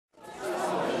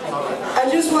I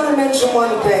just want to mention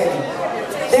one thing.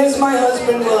 There's my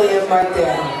husband, William, right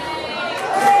there.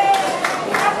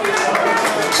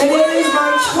 Today is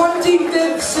my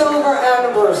 25th silver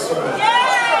anniversary.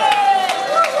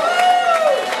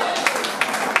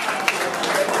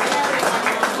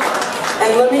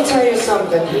 And let me tell you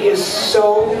something, he is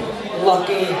so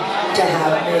lucky to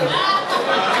have me.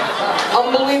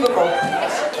 Unbelievable.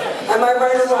 Am I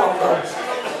right or wrong, though?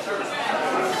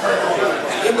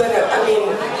 You better, I mean,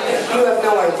 you have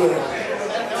no idea.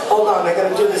 Hold on, I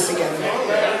gotta do this again.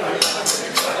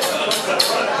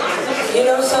 You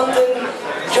know something?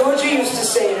 Georgie used to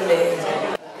say to me,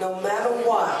 no matter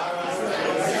what,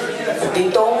 if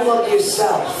you don't love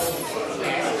yourself,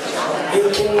 you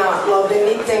cannot love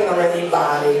anything or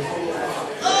anybody.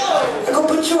 I go,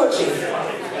 but Georgie,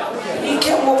 you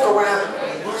can't walk around,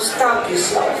 stop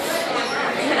yourself.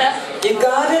 You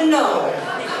gotta know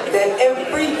that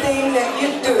everything that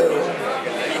you do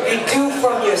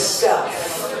from yourself.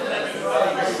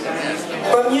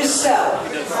 From yourself.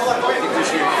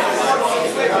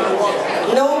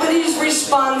 Nobody's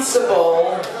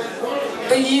responsible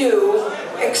for you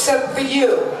except for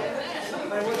you.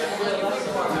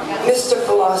 Mr.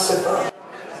 Philosopher.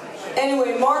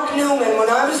 Anyway, Mark Newman, when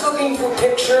I was looking for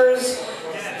pictures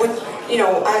with, you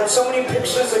know, I had so many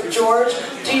pictures of George.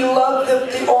 Do you love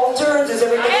the altar? Does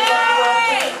everybody love the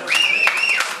altar?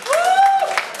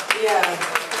 Yeah.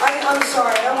 I'm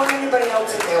sorry, I don't want anybody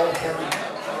else in there with him.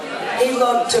 He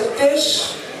loved to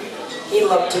fish, he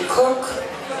loved to cook,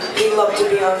 he loved to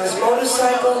be on his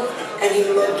motorcycle, and he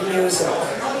loved music.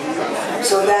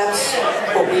 So that's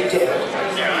what we did.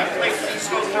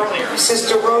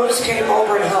 Sister Rose came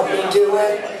over and helped me do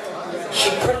it. She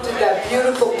printed that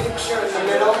beautiful picture in the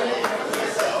middle,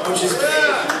 which is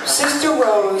Sister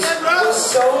Rose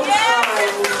was so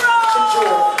kind to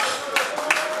George.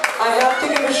 I have to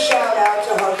give a shout out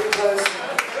to her because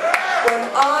when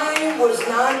I was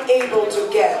not able to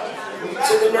get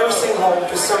to the nursing home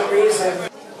for some reason,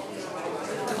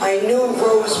 I knew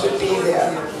Rose would be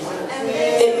there.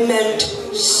 It meant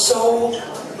so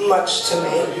much to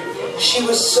me. She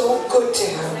was so good to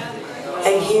him,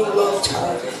 and he loved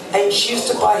her. And she used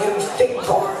to buy him fig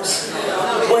bars.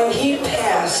 When he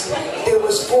passed, there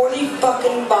was 40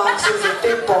 fucking boxes of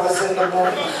fig bars in the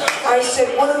room. I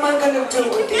said, what am I gonna do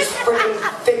with these friggin'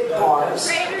 fig bars?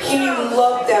 He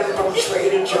loved them from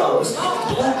Trader Joe's.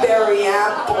 Blueberry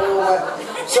apple or what.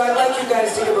 So I'd like you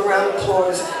guys to give a round of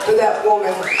applause for that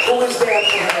woman who was there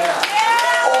for him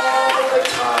all the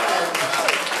time.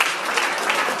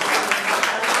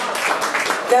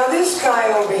 Now this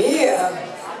guy over here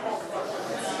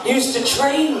used to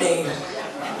train me,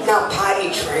 not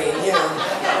potty train, you know.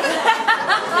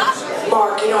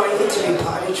 Mark, you know, I need to be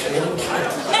potty trained.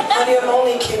 Honey, I'm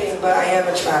only kidding, but I am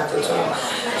attracted to him.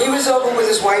 He was over with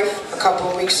his wife a couple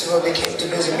of weeks ago. They came to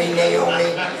visit me,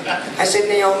 Naomi. I said,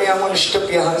 Naomi, I want to shtup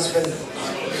your husband.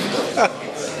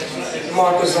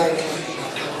 Mark was like,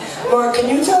 Mark, can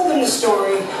you tell them the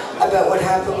story about what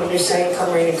happened when you sang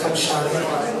Come Rain and Come Shine?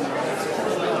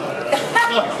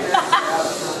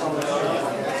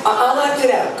 I'll act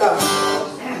it out. Go.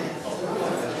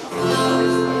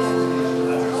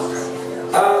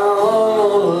 I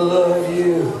love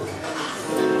you.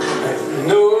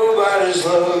 Nobody's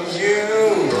loved you.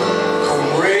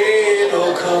 Come rain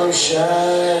or come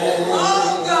shine.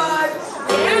 Oh God!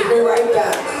 We'll be right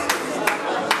back.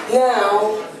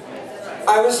 Now,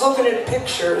 I was looking at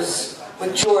pictures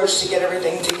with George to get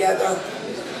everything together.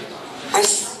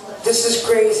 This is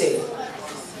crazy.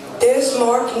 There's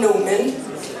Mark Newman.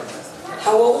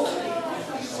 How old?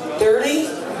 30?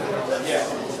 Yeah.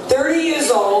 30 years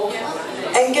old.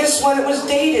 And guess when it was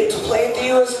dated to play at the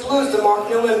U.S. Blues, the Mark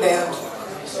Newman Band?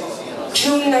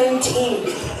 June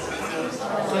 19th.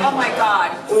 Oh my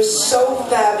God. It was so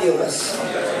fabulous.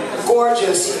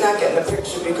 Gorgeous. He's not getting a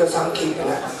picture because I'm keeping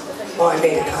it. Well, I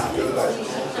made a copy,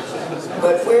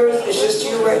 but where is it? It's just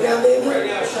you right now,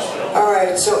 baby?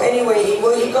 Alright, so anyway, he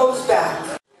goes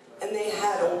back. And they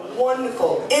had a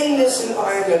wonderful, in this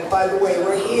environment, by the way,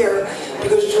 we're here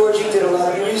because Georgie did a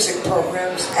lot of music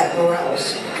programs at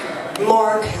Mirelle's.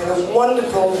 Mark had a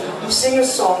wonderful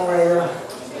singer-songwriter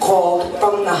called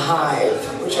From the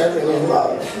Hive, which I really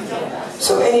love.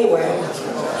 So anyway,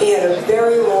 he had a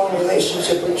very long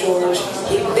relationship with George.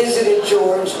 He visited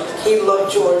George, he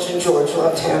loved George, and George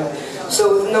loved him.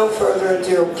 So with no further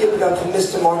ado, give it up for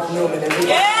Mr. Mark Newman, everybody.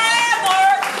 Yeah,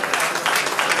 Mark!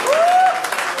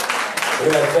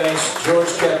 Yeah, thanks.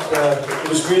 George kept, it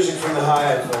was music from the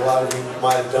Hive. A lot of you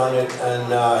might have done it,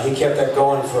 and he kept that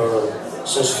going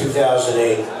since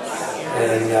 2008.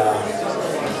 And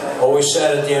always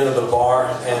sat at the end of the bar,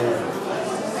 and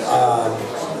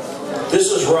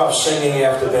This is rough singing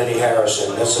after Benny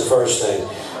Harrison. That's the first thing. You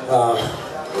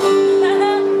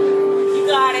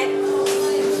got it.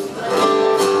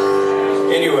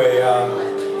 Anyway,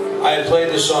 I had played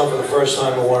this song for the first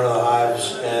time at one of the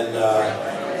hives, and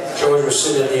George was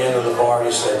sitting at the end of the bar and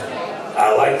he said,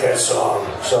 "I like that song."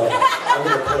 So I'm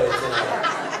going to play it tonight.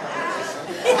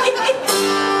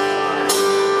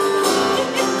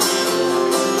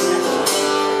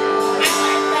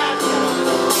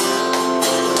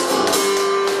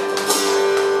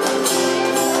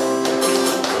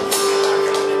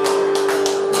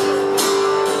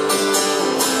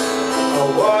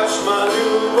 Watch my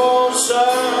newborn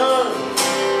son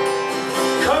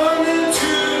come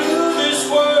into this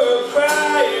world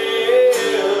crying.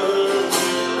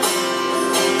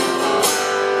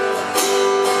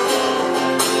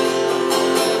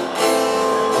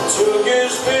 I took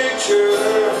his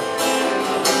picture.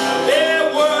 There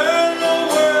were no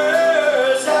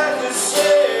words I could say.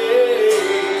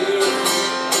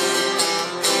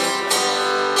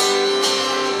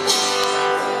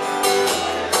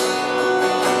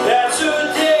 That's a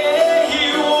day he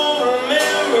won't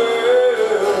remember.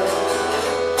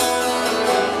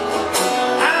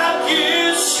 I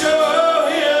can show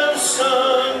him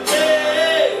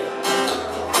someday.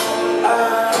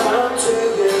 I'm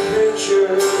taking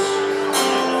pictures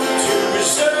to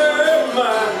preserve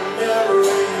my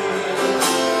memory.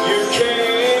 You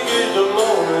can't get the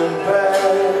moment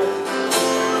back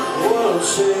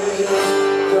once it's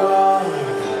gone.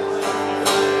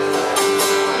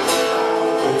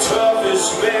 The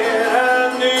toughest man I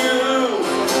knew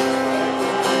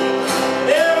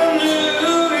never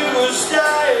knew he was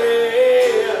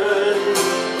dying.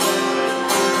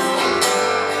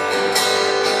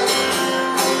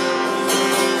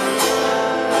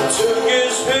 I took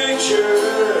his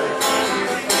picture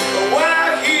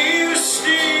while he was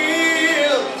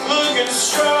still looking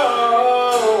strong.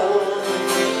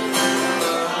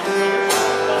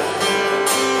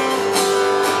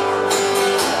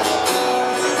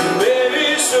 Baby,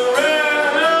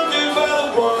 surrounded by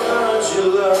the ones you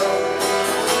love.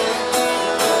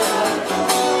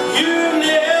 You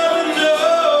never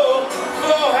know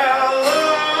for how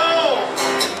long.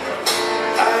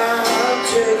 I'm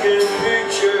taking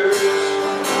pictures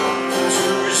to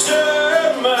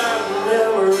preserve my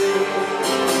memory.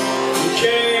 You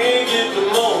can't get the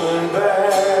moment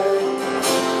back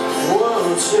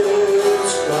once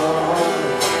it's gone.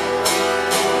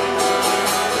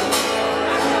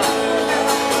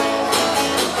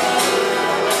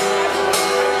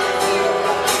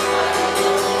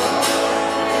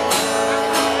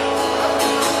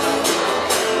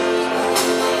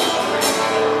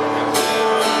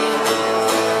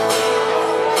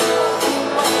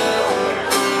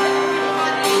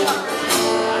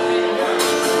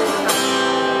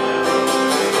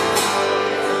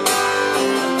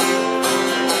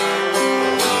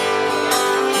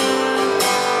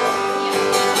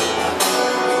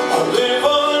 I live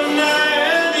on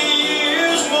 90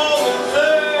 years, more than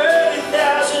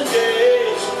 30,000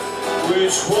 days.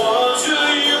 Which ones do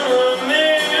you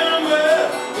remember?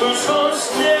 Which ones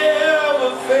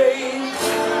never fade?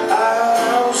 I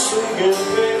was taking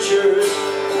pictures,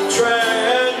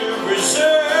 trying to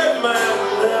preserve my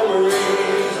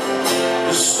memories.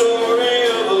 The story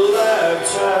of a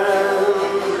lifetime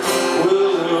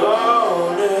will live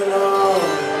on and on.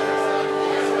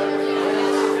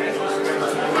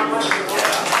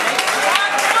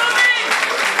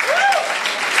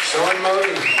 Sean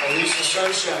Murray, Elisa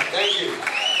Sunshine, thank you.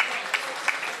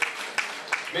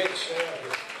 Mitch,